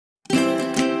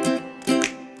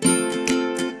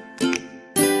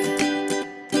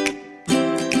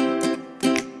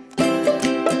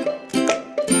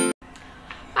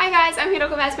I'm here,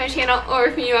 welcome back to my channel, or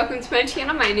if you're welcome to my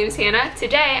channel. My name is Hannah.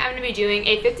 Today I'm going to be doing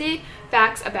a 50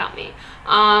 facts about me.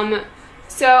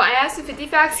 So I have some 50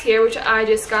 facts here, which I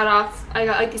got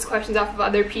like these questions off of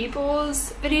other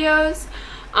people's videos.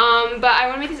 But I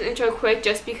want to make this intro quick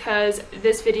just because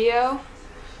this video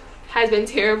has been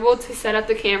terrible to set up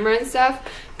the camera and stuff,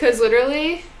 because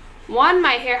literally, one,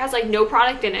 my hair has like no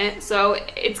product in it, so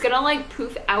it's gonna like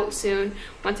poof out soon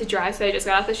once it dries. So I just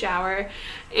got out the shower.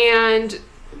 And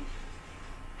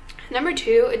number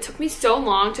two, it took me so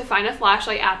long to find a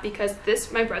flashlight app because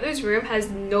my brother's room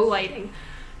has no lighting,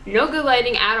 no good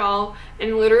lighting at all,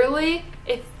 and literally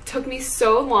it took me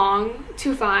so long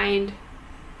to find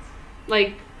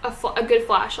like a good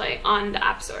flashlight on the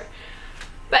app store.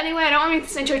 But anyway, I don't want to make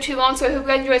this intro too long, so I hope you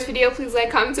guys enjoy this video. Please like,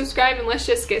 comment, subscribe, and let's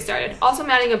just get started. Also, I'm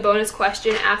adding a bonus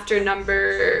question after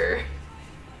number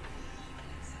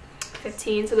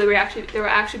 15, so there will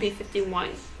actually be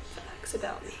 51 facts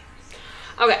about me.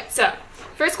 Okay, so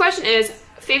first question is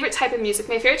favorite type of music.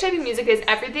 My favorite type of music is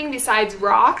everything besides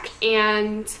rock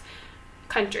and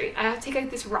country. I have to take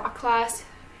like this rock class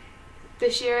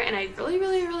this year, and I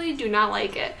really do not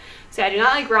like it. So I do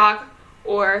not like rock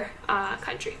or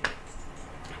country.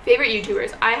 Favorite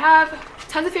YouTubers. I have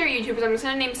tons of favorite YouTubers. I'm just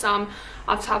going to name some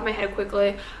off the top of my head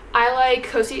quickly. I like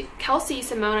Kelsey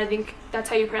Simone. I think that's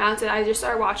how you pronounce it. I just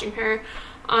started watching her.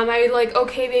 I like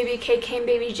OK Baby, KK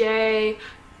Baby J,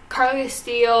 Carly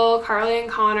Steele, Carly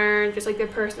and Connor, just like their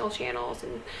personal channels.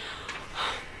 And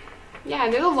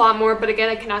yeah, there's a lot more, but again,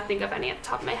 I cannot think of any at the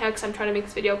top of my head because I'm trying to make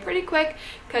this video pretty quick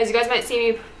because you guys might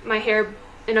see my hair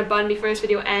in a bun before this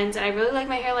video ends, and I really like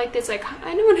my hair like this. Like,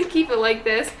 I don't want to keep it like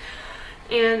this.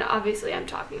 And obviously I'm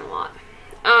talking a lot.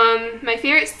 My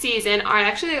favorite season are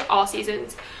actually all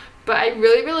seasons, but I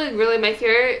really my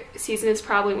favorite season is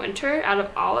probably winter out of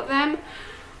all of them.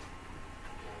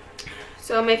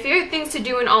 So my favorite things to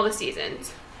do in all the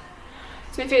seasons.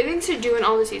 So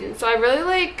I really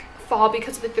like fall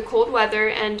because of like the cold weather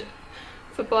and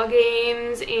football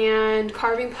games and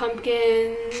carving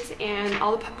pumpkins and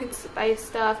all the pumpkin spice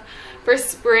stuff. For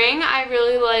spring, I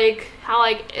really like how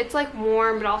it's like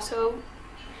warm, but also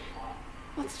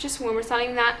it's just warm. It's not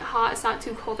even that hot. It's not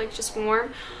too cold. Like, it's just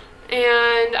warm.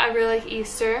 And I really like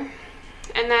Easter.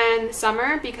 And then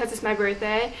summer, because it's my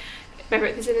birthday. My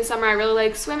birthday's in the summer. I really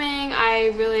like swimming.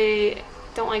 I really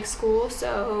don't like school,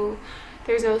 so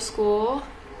there's no school.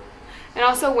 And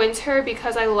also winter,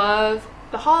 because I love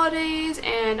the holidays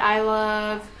and I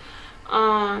love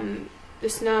the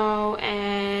snow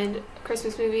and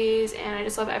Christmas movies, and I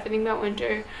just love everything about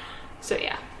winter. So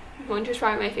yeah, winter's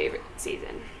probably my favorite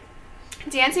season.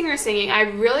 Dancing or singing, I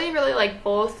really like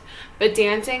both, but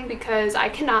dancing because I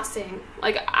cannot sing.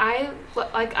 I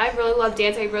really love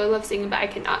dancing, I really love singing, but I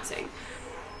cannot sing.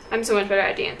 I'm so much better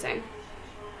at dancing.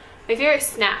 My favorite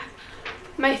snack.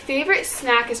 My favorite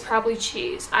snack is probably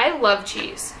cheese. I love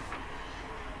cheese.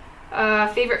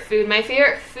 Favorite food. My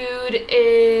favorite food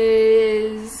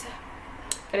is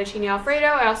fettuccine alfredo.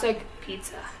 I also like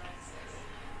pizza.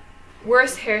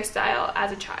 Worst hairstyle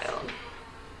as a child.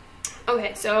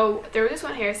 Okay, so there was this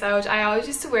one hairstyle which I always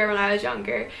used to wear when I was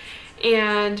younger,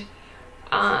 and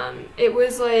it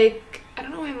was like, I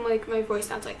don't know why my voice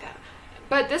sounds like that,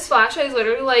 but this flashlight is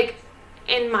literally like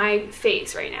in my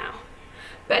face right now.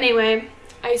 But anyway,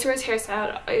 I used to wear this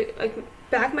hairstyle.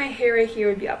 Back of my hair right here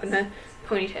would be up in a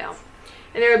ponytail,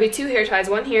 and there would be two hair ties,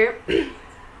 one here and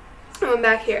one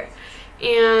back here,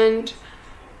 and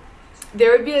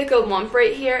there would be like a lump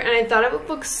right here, and I thought it would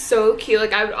look so cute.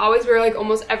 Like, I would always wear like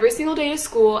almost every single day to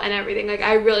school and everything. Like,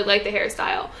 I really liked the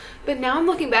hairstyle. But now I'm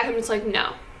looking back and I'm just like,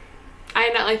 no, I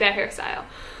did not like that hairstyle.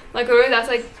 Like, literally,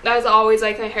 that was always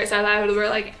like my hairstyle that I would wear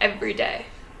like every day.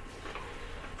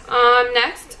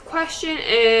 Next question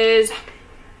is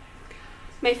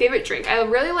my favorite drink. I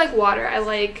really like water. I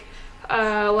like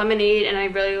lemonade, and I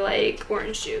really like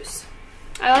orange juice.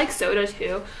 I like soda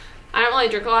too. I don't really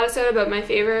drink a lot of soda, but my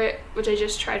favorite, which I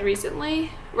just tried recently,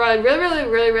 I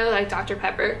really like Dr.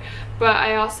 Pepper. But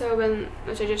I also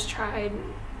which I just tried,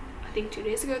 I think 3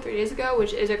 days ago,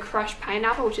 which is a crushed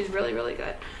pineapple, which is really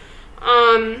good.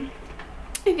 My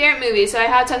favorite movies. So I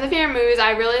have tons of favorite movies.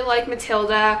 I really like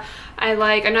Matilda. I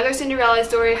like Another Cinderella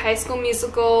Story, High School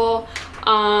Musical,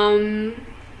 No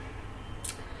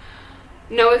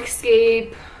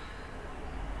Escape.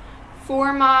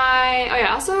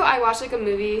 Also I watched like a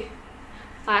movie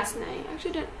last night.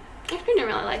 Actually didn't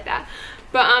really like that.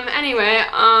 But anyway,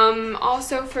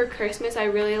 also for Christmas I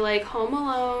really like Home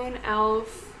Alone,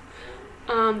 Elf,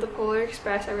 The Polar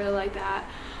Express. I really like that.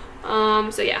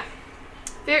 So yeah.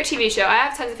 Favorite TV show. I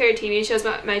have tons of favorite TV shows,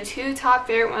 but my two top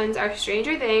favorite ones are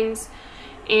Stranger Things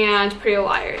and Pretty Little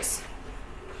Liars.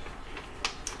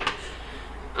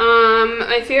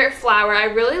 My favorite flower, I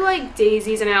really like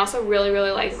daisies, and I also really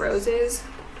like roses.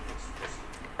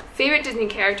 Favorite Disney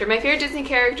character, my favorite Disney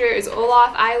character is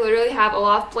Olaf. I literally have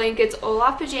Olaf blankets,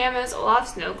 Olaf pajamas, Olaf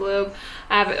snow globe.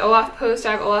 I have an Olaf poster,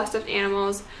 I have Olaf stuffed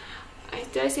animals.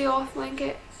 Did I say Olaf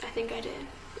blanket? I think I did.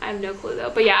 I have no clue though.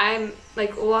 But yeah, I'm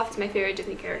like, Olaf is my favorite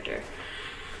Disney character.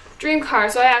 Dream car,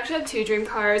 so I actually have two dream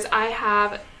cars. I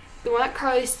have the one that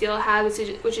Carly Steele had,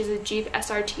 which is a Jeep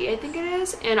SRT, I think it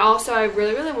is. And also I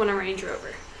really want a Range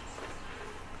Rover.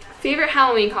 Favorite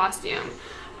Halloween costume.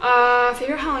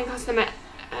 Favorite Halloween costume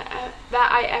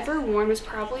that I ever worn was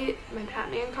probably my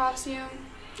Batman costume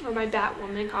or my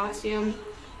Batwoman costume.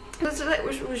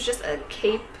 It was just a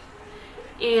cape,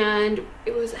 and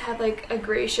it had like a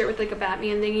gray shirt with like a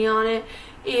Batman thingy on it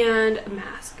and a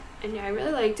mask, and yeah, I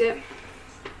really liked it.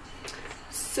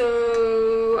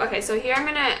 So okay, so here I'm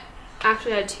gonna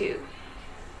actually add two.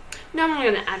 No, I'm only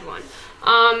gonna add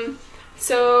one.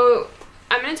 So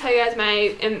I'm gonna tell you guys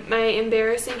my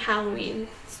embarrassing Halloween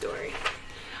story.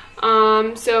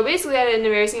 So basically, I had an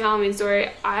embarrassing Halloween story.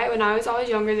 When I was always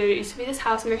younger, there used to be this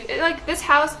house, like this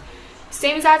house,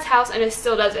 same as Dad's house, and it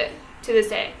still does it to this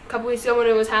day. A couple weeks ago when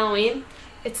it was Halloween,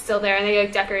 it's still there, and they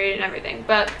like decorated and everything.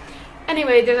 But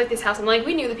anyway, there's like this house, and like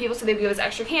we knew the people, so they would give us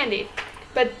extra candy.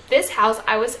 But this house,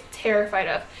 I was terrified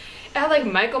of. It had like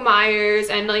Michael Myers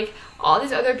and like all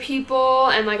these other people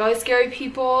and like all these scary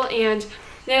people, and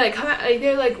they like come out, like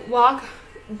they like walk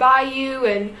by you,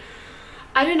 and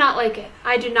I did not like it.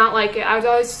 I did not like it. I was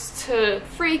always to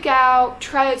freak out,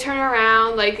 try to turn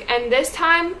around, like, and this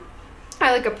time I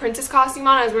had like a princess costume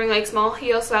on. I was wearing like small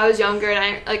heels, so I was younger,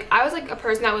 and I was like a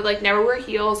person that would like never wear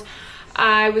heels.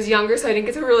 I was younger, so I didn't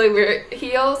get to really wear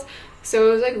heels, so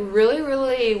it was like really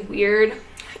weird,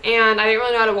 and I didn't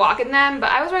really know how to walk in them.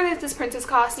 But I was wearing this princess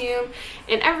costume,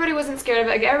 and everybody wasn't scared of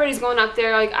it. Like everybody's going up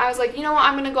there. Like I was like, you know what,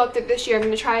 I'm gonna go up there this year. I'm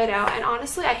gonna try it out, and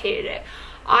honestly, I hated it.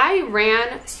 I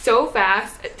ran so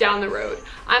fast down the road.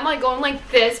 I'm like going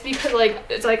like this because like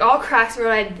it's like all cracks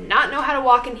road. I did not know how to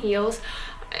walk in heels,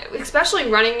 especially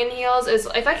running in heels. Is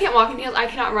if I can't walk in heels, I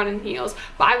cannot run in heels.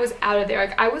 But I was out of there.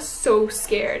 Like I was so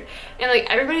scared, and like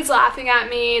everybody's laughing at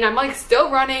me, and I'm like still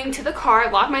running to the car.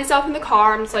 I lock myself in the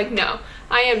car. I'm just like, no,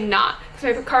 I am not.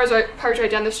 Because my car was parked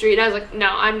right down the street, and I was like, no,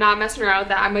 I'm not messing around with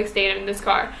that. I'm like staying in this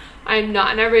car. I'm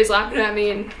not. And everybody's laughing at me,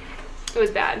 and it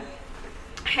was bad.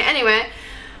 Anyway.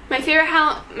 My favorite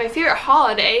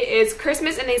holiday is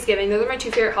Christmas and Thanksgiving. Those are my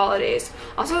two favorite holidays.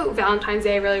 Also, Valentine's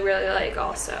Day I really like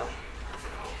also.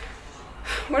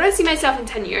 Where do I see myself in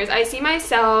 10 years? I see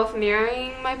myself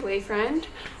marrying my boyfriend,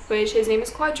 which his name is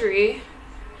Quadri,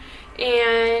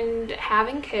 and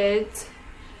having kids,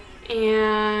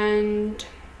 and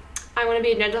I want to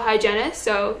be a dental hygienist,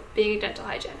 so being a dental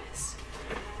hygienist.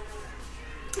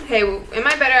 Okay, am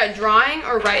I better at drawing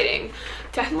or writing?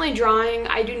 Definitely drawing.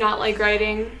 I do not like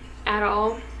writing at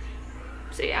all.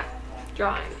 So yeah,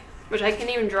 drawing. Which I can't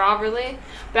even draw really,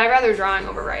 but I'd rather drawing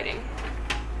over writing.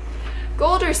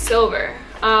 Gold or silver?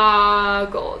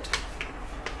 Gold.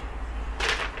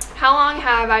 How long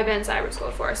have I been cyber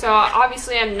school for? So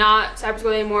obviously I'm not cyber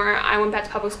school anymore. I went back to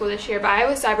public school this year, but I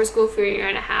was cyber school for a year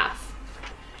and a half.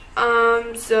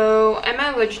 So am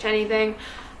I allergic to anything?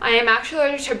 I am actually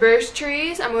allergic to birch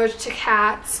trees. I'm allergic to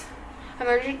cats. I'm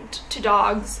allergic to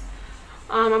dogs.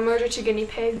 I'm allergic to guinea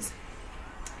pigs.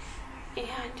 And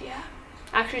yeah,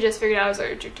 I actually just figured out I was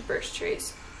allergic to birch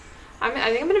trees. I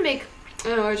think I'm gonna make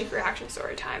an allergic reaction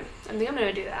story time. I think I'm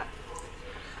gonna do that.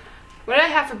 What did I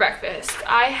have for breakfast?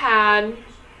 I had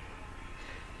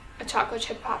a chocolate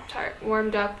chip Pop-Tart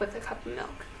warmed up with a cup of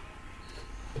milk.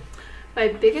 My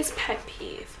biggest pet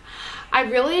peeve. I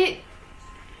really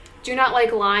do not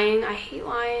like lying. I hate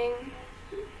lying.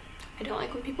 I don't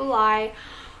like when people lie.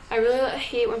 I really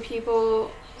hate when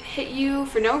people hit you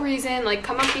for no reason, like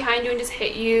come up behind you and just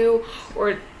hit you, or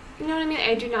you know what I mean?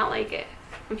 I do not like it.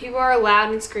 When people are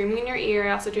loud and screaming in your ear,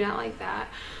 I also do not like that.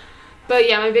 But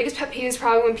yeah, my biggest pet peeve is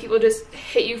probably when people just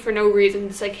hit you for no reason,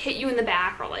 just like hit you in the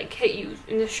back or like hit you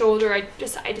in the shoulder. I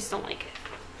just don't like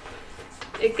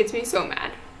it. It gets me so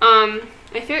mad.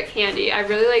 My favorite candy, I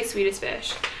really like Swedish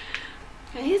Fish.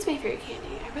 I think it's my favorite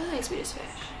candy. I really like Swedish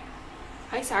Fish.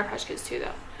 I like Sour Patch Kids too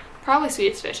though. Probably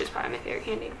Swedish Fish is probably my favorite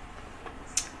candy.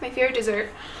 My favorite dessert,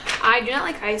 I do not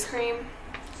like ice cream.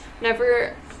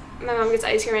 Never, my mom gets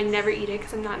ice cream, I never eat it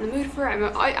because I'm not in the mood for it.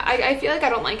 I feel like I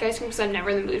don't like ice cream because I'm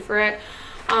never in the mood for it.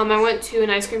 I went to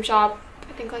an ice cream shop,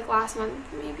 I think like last month,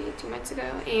 maybe 2 months ago,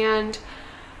 and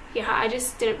yeah, I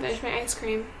just didn't finish my ice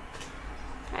cream.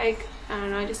 I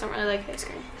don't know, I just don't really like ice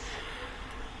cream.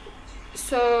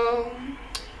 So,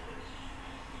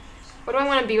 what do I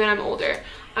want to be when I'm older?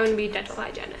 I want to be a dental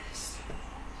hygienist.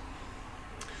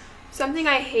 Something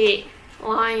I hate,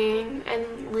 lying and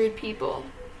rude people.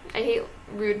 I hate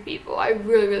rude people. I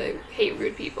really, really hate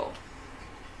rude people.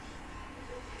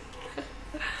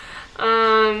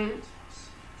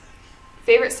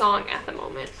 Favorite song at the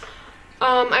moment.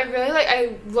 I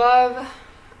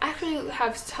actually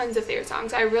have tons of favorite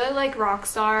songs. I really like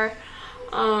Rockstar.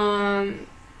 I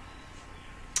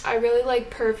really like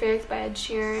Perfect by Ed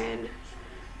Sheeran.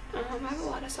 I have a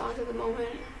lot of songs at the moment.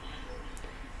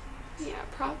 Yeah,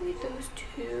 probably those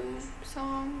two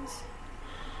songs.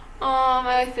 I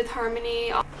like Fifth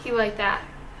Harmony. He Like That.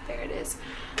 There it is.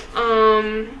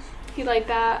 He Like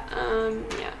That.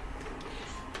 Yeah.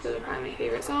 Those are probably my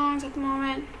favorite songs at the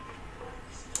moment.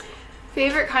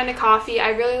 Favorite kind of coffee. I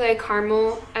really like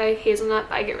caramel. I like hazelnut.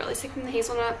 I get really sick from the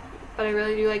hazelnut, but I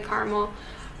really do like caramel.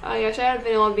 Yesterday I had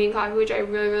vanilla bean coffee, which I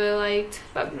really, really liked,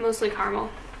 but mostly caramel.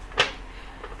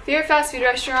 Favorite fast food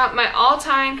restaurant. My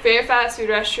all-time favorite fast food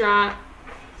restaurant.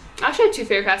 I actually have two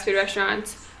favorite fast food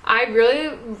restaurants. My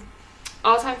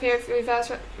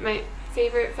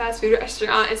favorite fast food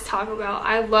restaurant is Taco Bell.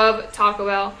 I love Taco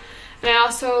Bell. And I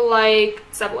also like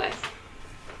Subway.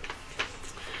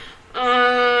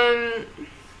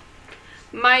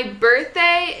 My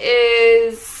birthday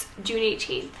is June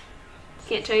 18th.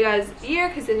 Can't tell you guys the year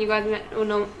because then you guys will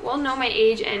know my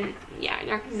age, and yeah,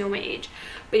 you're not gonna know my age.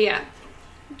 But yeah,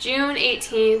 June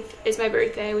 18th is my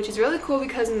birthday, which is really cool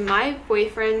because my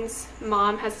boyfriend's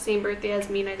mom has the same birthday as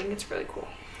me, and I think it's really cool.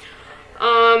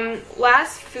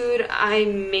 Last food I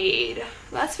made.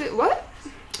 What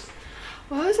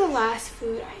was the last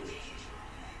food I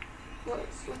made?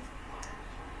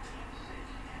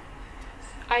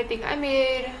 I think I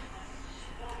made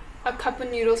a cup of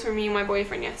noodles for me and my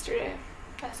boyfriend yesterday.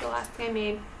 That's the last thing I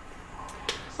made.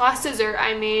 Last dessert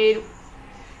I made,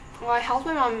 well, I helped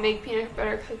my mom make peanut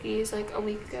butter cookies like a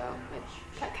week ago.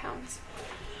 That counts.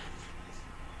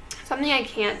 Something I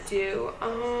can't do.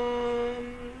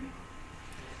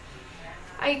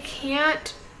 I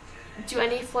can't do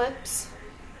any flips.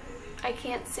 I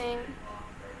can't sing.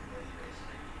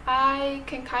 I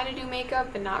can kind of do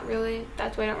makeup, but not really.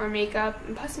 That's why I don't wear makeup.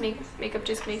 And plus, makeup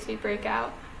just makes me break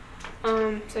out.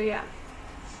 So yeah.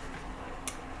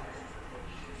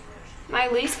 My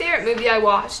least favorite movie I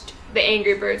watched, the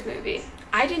Angry Birds movie.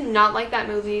 I did not like that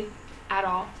movie at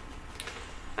all.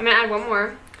 I'm gonna add one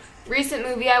more. Recent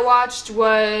movie I watched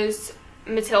was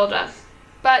Matilda.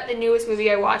 But the newest movie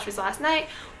I watched was last night,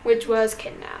 which was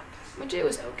Kidnap, which it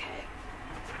was okay.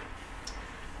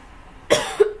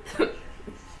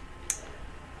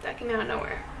 That came out of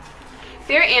nowhere.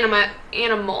 Favorite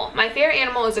animal. My favorite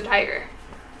animal is a tiger.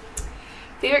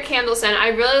 Favorite candle scent. I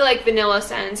really like vanilla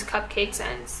scents, cupcake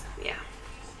scents. Yeah.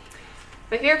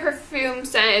 My favorite perfume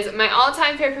scent is, my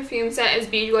all-time favorite perfume scent is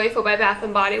Be Joyful by Bath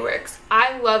 & Body Works.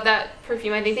 I love that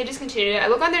perfume. I think they discontinued it. I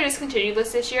look on their discontinued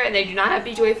list this year and they do not have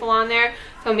Be Joyful on there.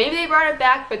 So maybe they brought it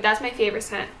back, but that's my favorite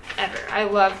scent ever. I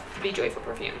love Be Joyful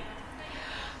perfume.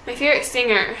 My favorite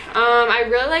singer. I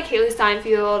really like Haley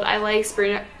Steinfeld. I like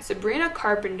Sabrina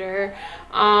Carpenter.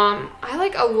 I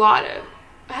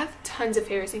have tons of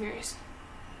favorite singers.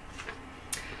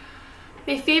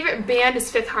 My favorite band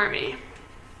is Fifth Harmony.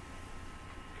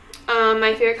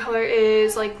 My favorite color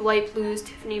is like light blues,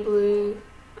 Tiffany blue.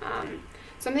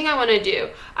 Something I want to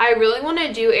do. I really want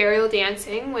to do aerial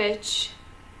dancing, which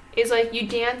is like you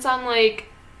dance on like,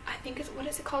 I think it's, what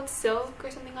is it called, silk or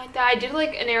something like that. I did like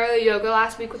an aerial yoga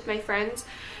last week with my friends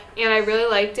and I really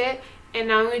liked it, and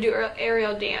now I'm going to do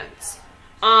aerial dance.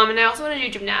 And I also want to do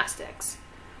gymnastics.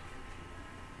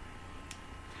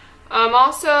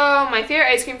 Also, my favorite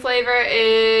ice cream flavor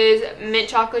is mint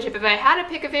chocolate chip. If I had to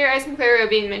pick a favorite ice cream flavor, it would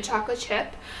be mint chocolate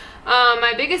chip.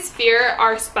 My biggest fear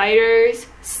are spiders,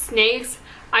 snakes.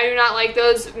 I do not like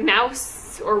those.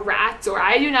 Mouse or rats, or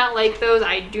I do not like those.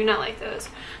 I do not like those.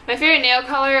 My favorite nail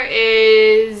color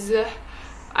is,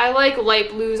 I like light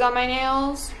blues on my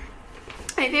nails.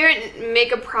 My favorite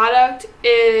makeup product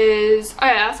is, oh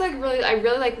yeah, I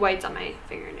really like whites on my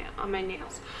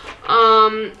nails.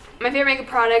 My favorite makeup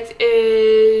product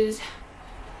is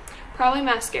probably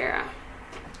mascara.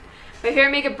 My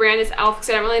favorite makeup brand is e.l.f. because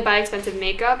I don't really buy expensive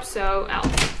makeup, so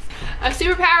e.l.f. A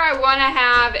superpower I want to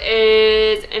have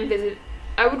is invisibility.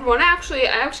 I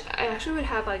actually would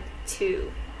have like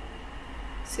 2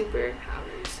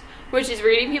 superpowers, which is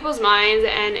reading people's minds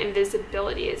and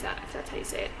invisibility, if that's how you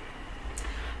say it.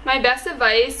 My best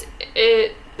advice,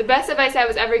 the best advice that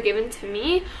was ever given to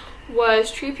me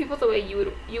was treat people the way you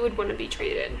would want to be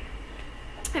treated.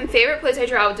 And favorite place I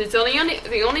traveled to,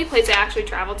 the only place I actually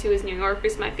traveled to is New York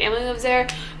because my family lives there.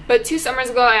 But 2 summers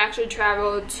ago I actually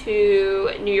traveled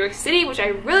to New York City, which I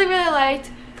really, really liked.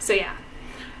 So yeah.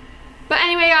 But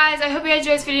anyway, guys, I hope you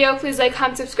enjoyed this video. Please like,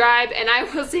 comment, subscribe, and I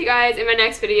will see you guys in my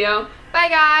next video. Bye,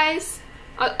 guys.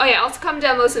 Oh yeah, also comment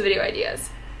down below some video ideas.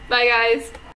 Bye,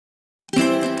 guys.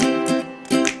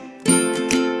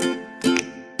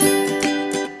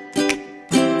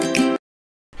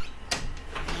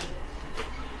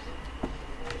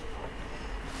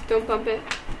 Don't bump it.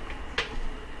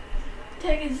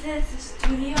 Take it to the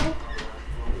studio.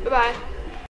 Bye-bye.